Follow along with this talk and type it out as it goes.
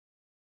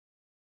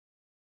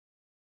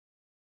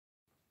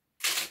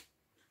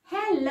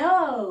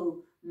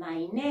Hello,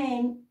 my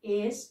name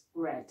is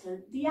Gretel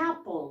the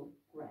Apple.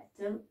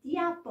 Gretel the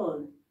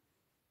Apple.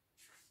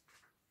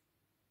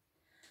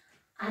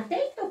 At 8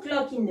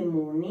 o'clock in the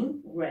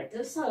morning,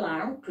 Gretel's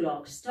alarm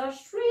clock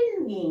starts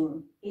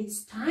ringing.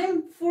 It's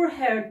time for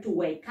her to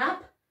wake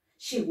up.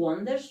 She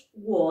wonders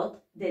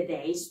what the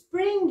day is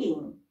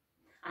bringing.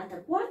 At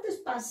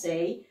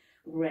 8:15,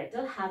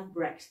 Gretel has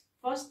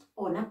breakfast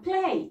on a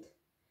plate.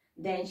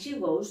 Then she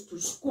goes to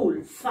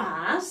school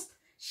fast.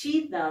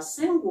 She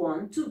doesn't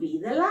want to be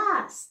the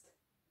last.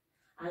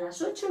 A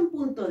las 8 en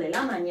punto de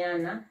la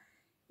mañana,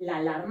 la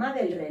alarma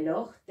del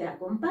reloj te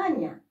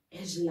acompaña.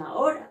 Es la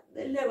hora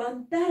de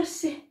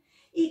levantarse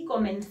y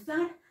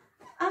comenzar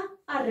a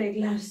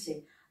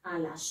arreglarse. A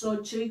las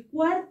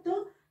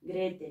 8:15,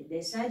 Gretel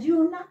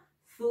desayuna,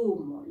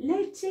 zumo,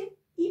 leche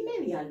y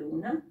media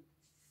luna.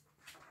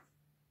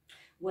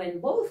 When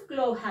both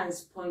glow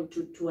hands point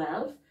to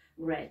 12,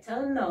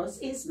 Gretel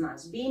knows it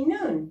must be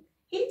noon.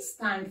 It's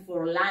time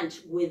for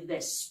lunch with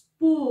the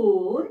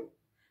spoon.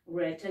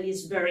 Gretel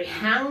is very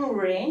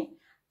hungry.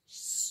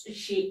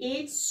 She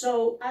eats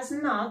so as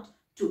not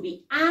to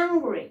be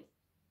angry.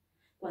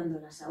 Cuando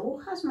las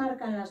agujas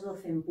marcan las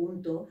 12 en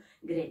punto,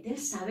 Gretel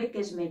sabe que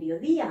es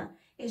mediodía.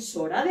 Es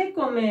hora de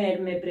comer,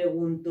 me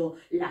pregunto,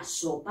 la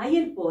sopa y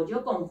el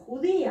pollo con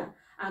judía.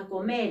 A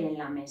comer en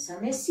la mesa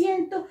me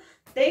siento,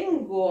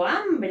 tengo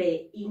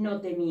hambre y no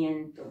te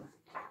miento.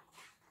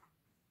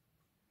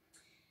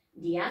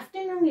 The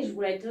afternoon is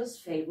Gretel's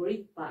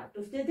favorite part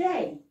of the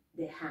day.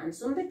 The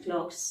hands on the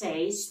clock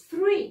says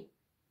 3.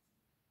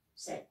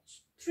 Says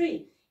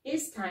 3.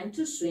 It's time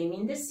to swim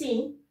in the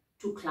sea,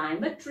 to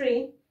climb a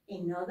tree.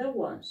 In other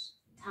words,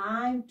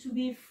 time to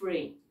be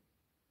free.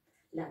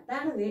 La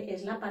tarde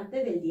es la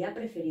parte del día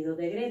preferido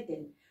de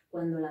Gretel.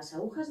 Cuando las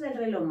agujas del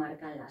reloj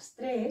marcan las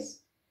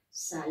 3,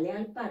 sale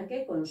al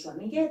parque con su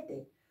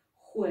amiguete.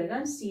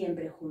 Juegan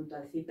siempre junto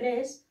al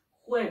ciprés,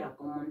 juega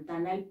con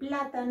Montana el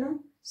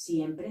plátano,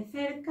 siempre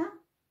cerca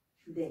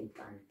del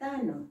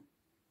pantano.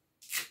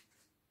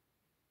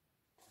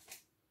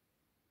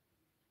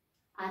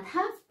 At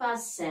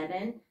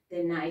 7:30,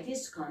 the night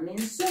is coming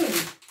soon.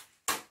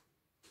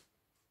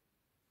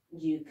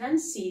 You can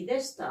see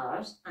the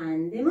stars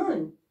and the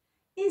moon.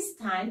 It's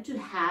time to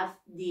have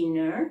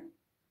dinner.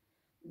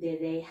 The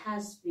day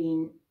has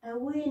been a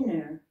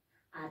winner.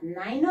 At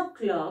 9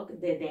 o'clock,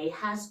 the day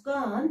has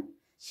gone.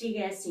 She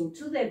gets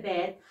into the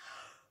bed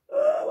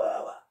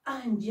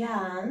and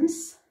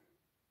yawns,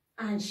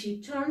 and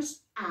she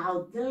turns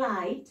out the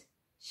light.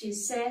 She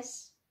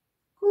says,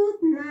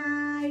 "Good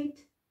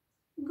night,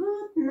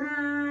 good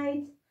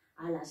night."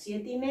 A las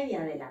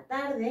 7:30 de la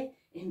tarde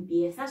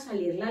empieza a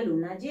salir la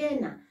luna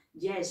llena.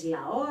 Ya es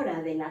la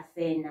hora de la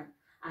cena.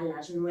 A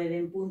las 9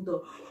 en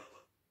punto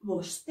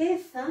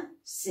bosteza,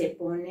 se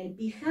pone el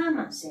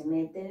pijama, se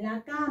mete en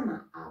la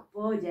cama,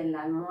 apoya en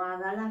la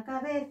almohada la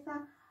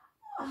cabeza.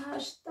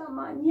 Hasta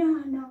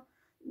mañana,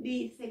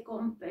 dice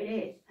con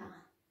pereza.